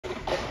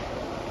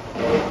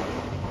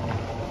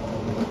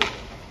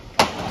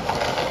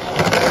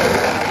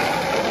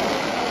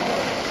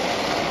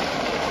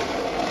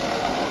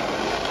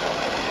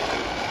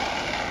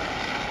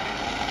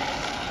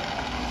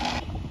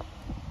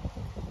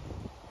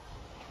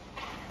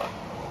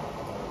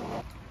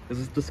Is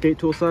this the skate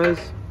tool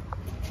size?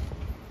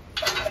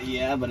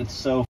 Yeah, but it's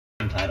so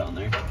tight on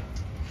there.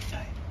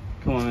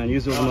 Come on, man,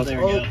 use those muscles.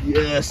 There we go.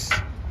 Yes!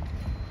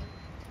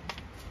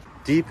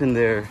 Deep in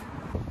there.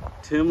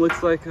 Tim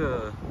looks like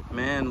a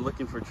man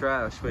looking for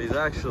trash, but he's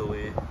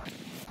actually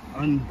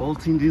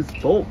unbolting these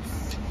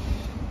bolts.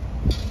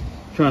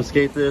 Trying to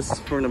skate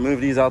this. We're gonna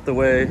move these out the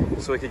way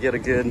so we could get a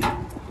good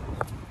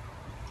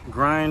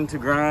grind to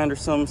grind or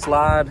some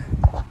slide.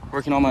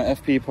 Working on my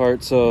FP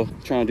part, so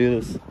trying to do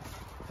this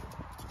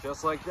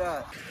just like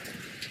that.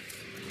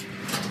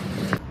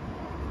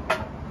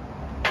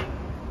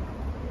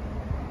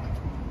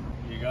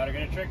 You gotta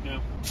get a trick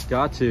now.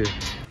 Got to.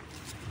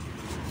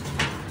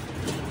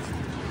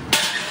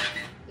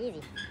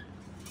 Easy.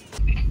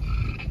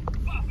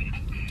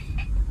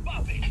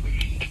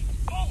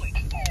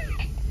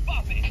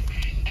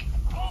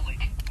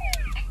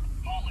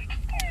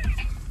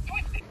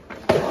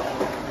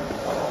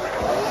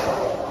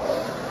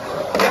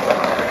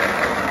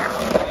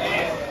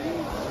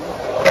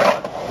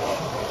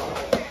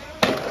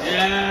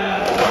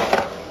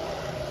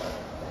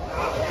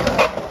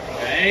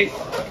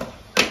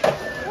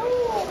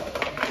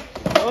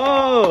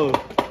 Oh!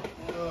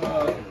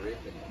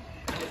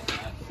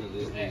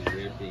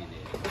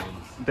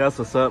 That's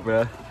what's up,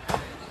 bro.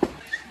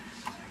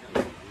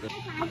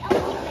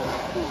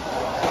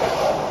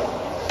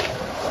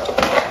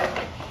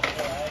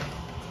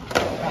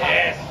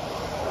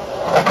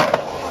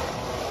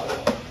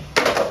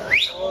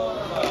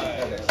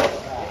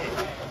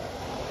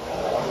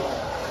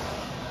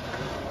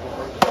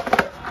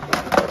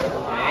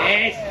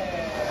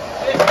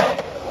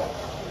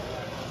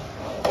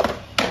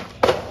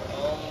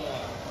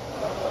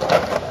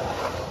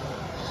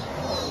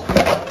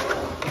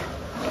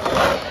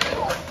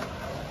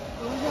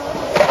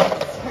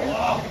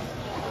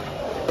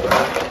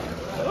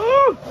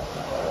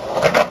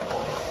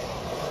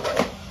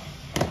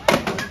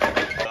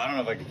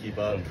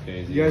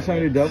 You guys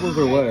trying to do doubles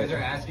or what? You guys are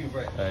asking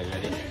for it. Alright,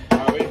 ready?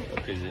 Are we?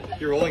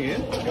 You're rolling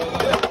in?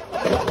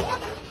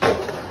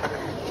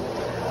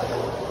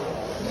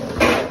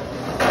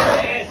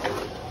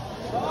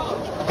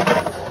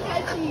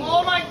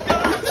 Oh my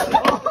god!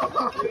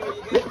 Dude,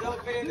 you guys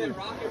don't pay that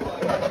rocket ball.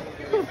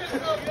 It's so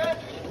good.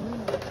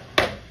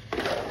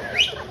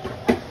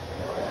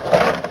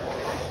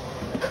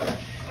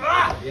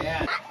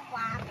 Yeah.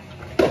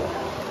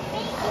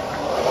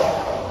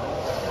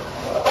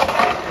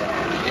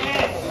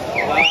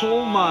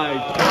 Oh my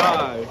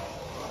god.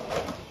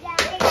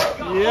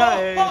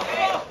 Yeah.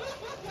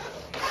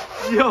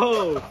 Yo.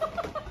 I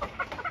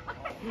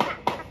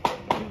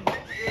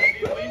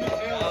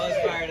was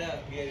fired up.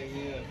 Getting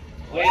you.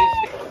 Wait.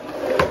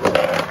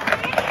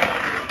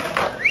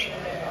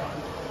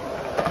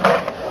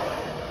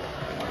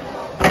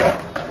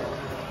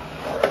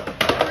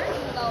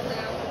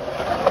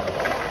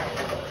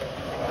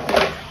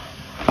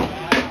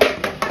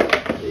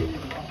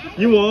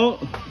 You won't.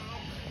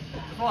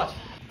 Watch.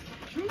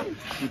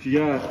 What you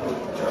got?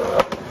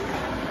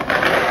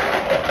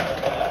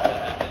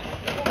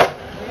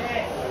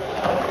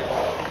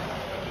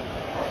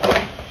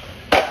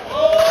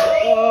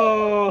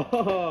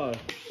 Oh!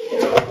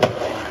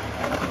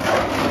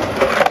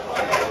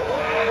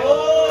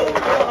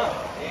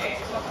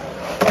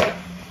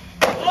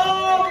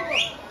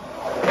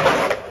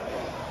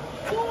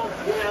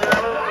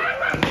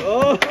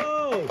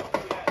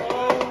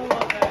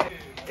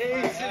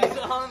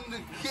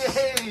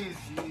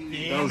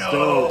 That was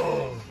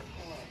dope.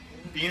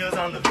 Vino's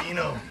on the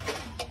Vino.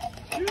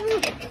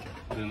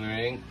 In the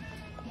ring.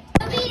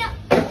 Vino.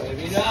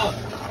 Vino.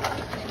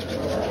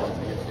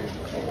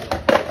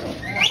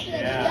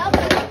 Yeah.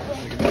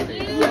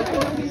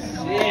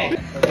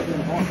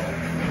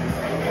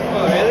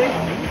 Oh, really?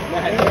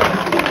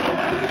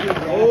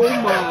 Oh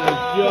my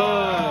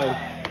god.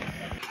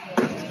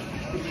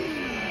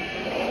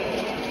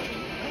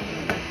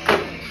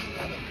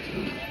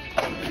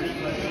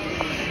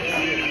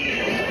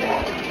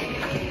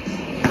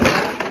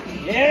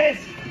 Yes.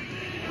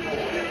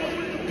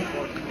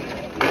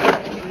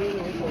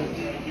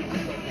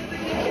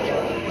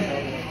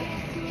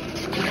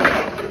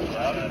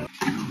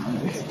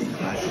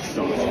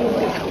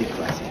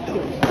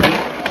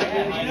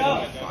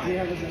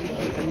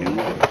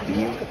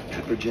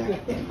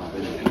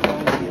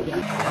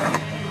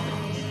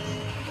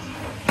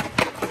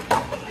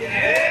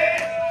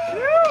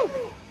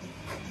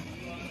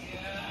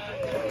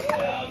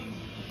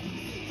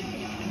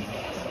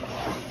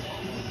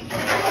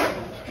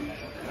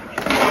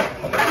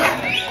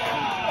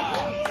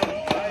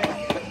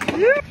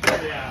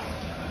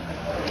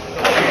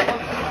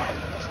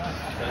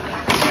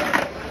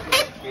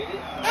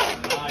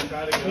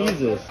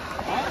 Jesus.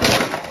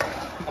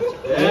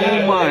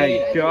 Oh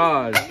my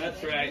god.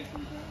 That's right.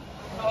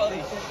 Oh,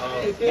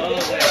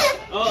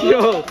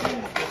 Yo.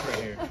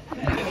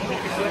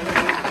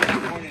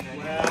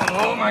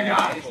 Oh my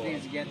God.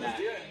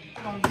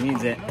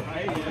 Needs it.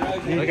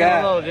 Look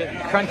at a little bit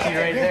crunchy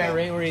right there,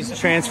 right where he's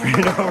transferred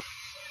it over.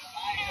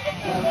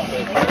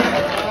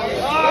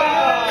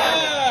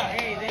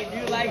 Hey, they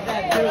do like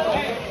that too.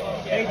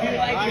 They do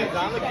like it.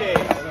 On the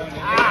case.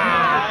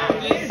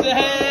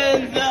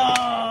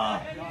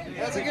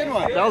 That's a good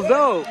one. That was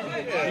dope.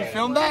 You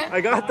filmed that?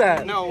 I got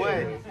that. No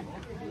way.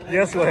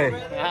 Yes way.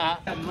 I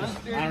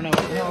don't know. No, as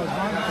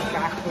long as the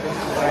back foot is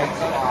the right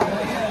spot.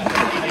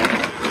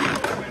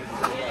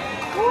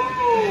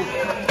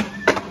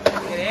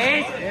 It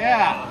is?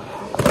 Yeah.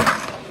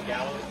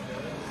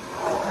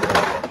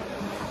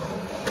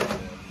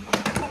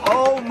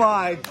 Oh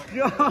my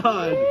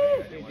God.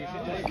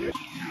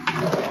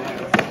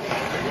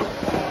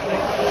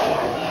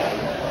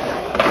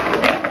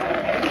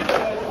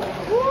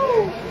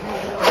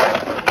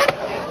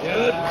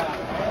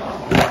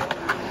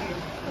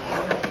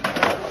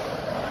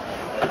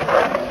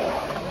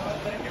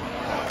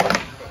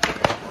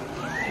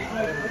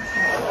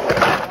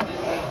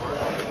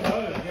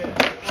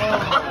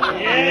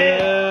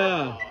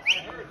 Yeah.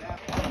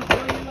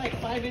 Like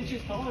 5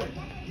 inches taller.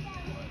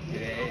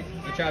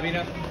 Good job,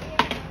 Ina.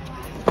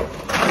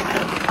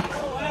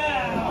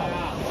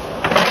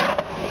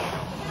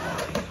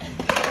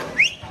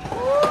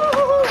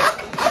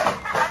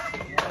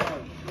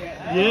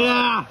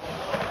 Yeah.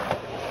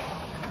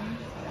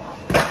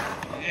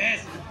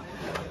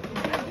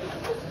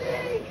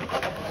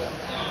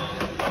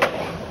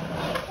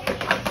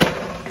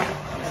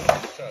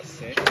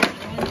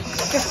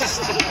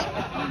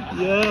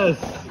 Yes.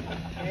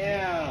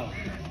 Yeah.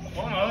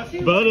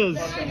 Butters.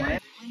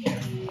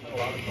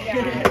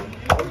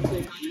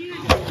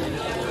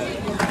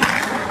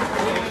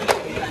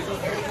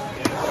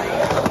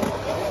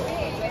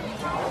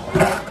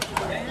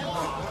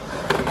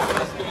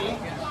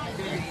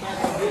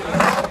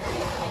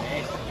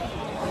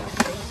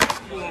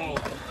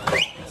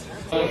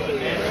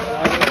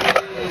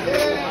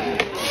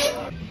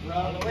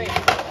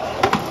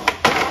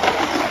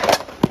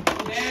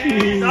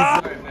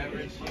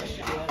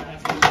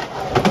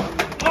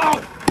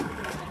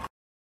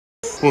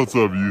 What's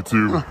up,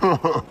 YouTube?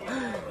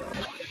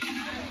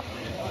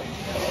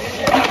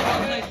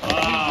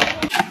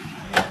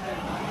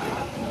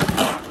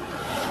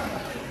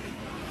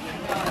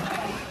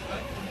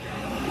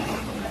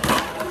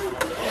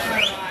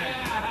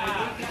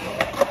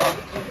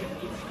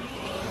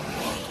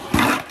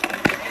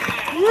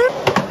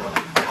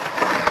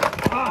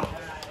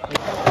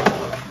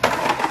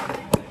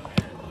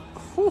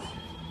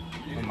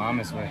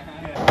 Mama's way.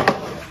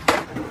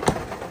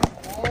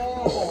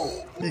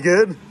 You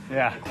good?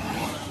 Yeah.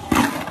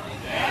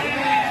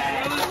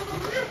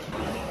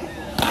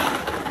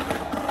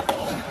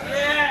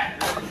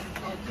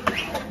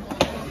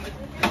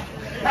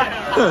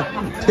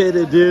 Hit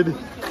it, dude.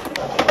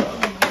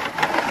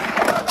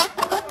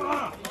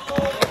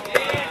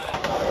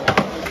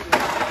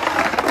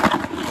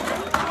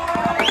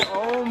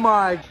 Oh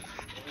my.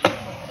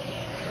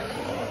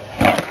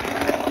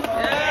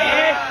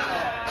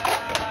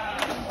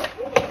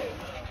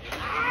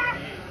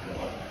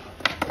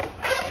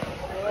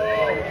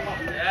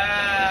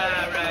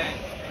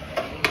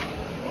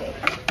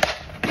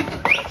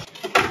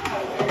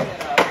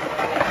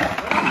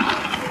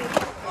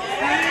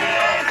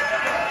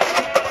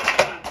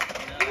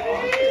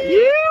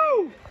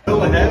 So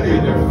heavy,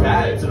 they're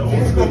fat. It's an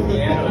old school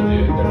piano,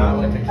 dude. They're not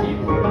like a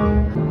keyboard.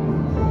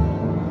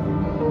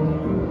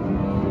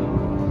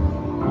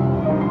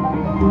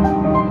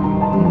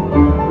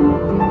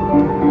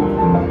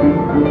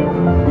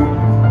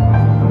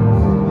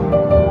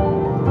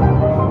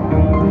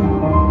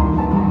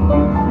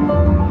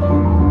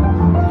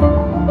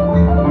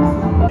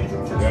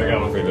 Yeah, I got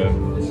one for you, Dad.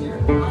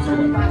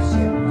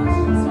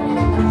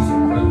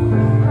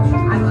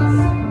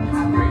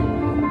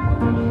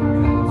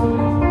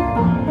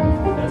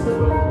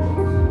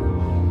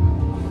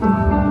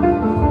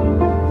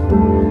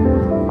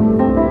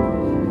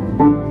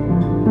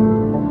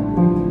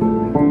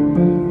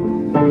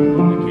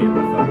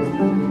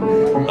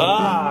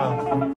 Ah!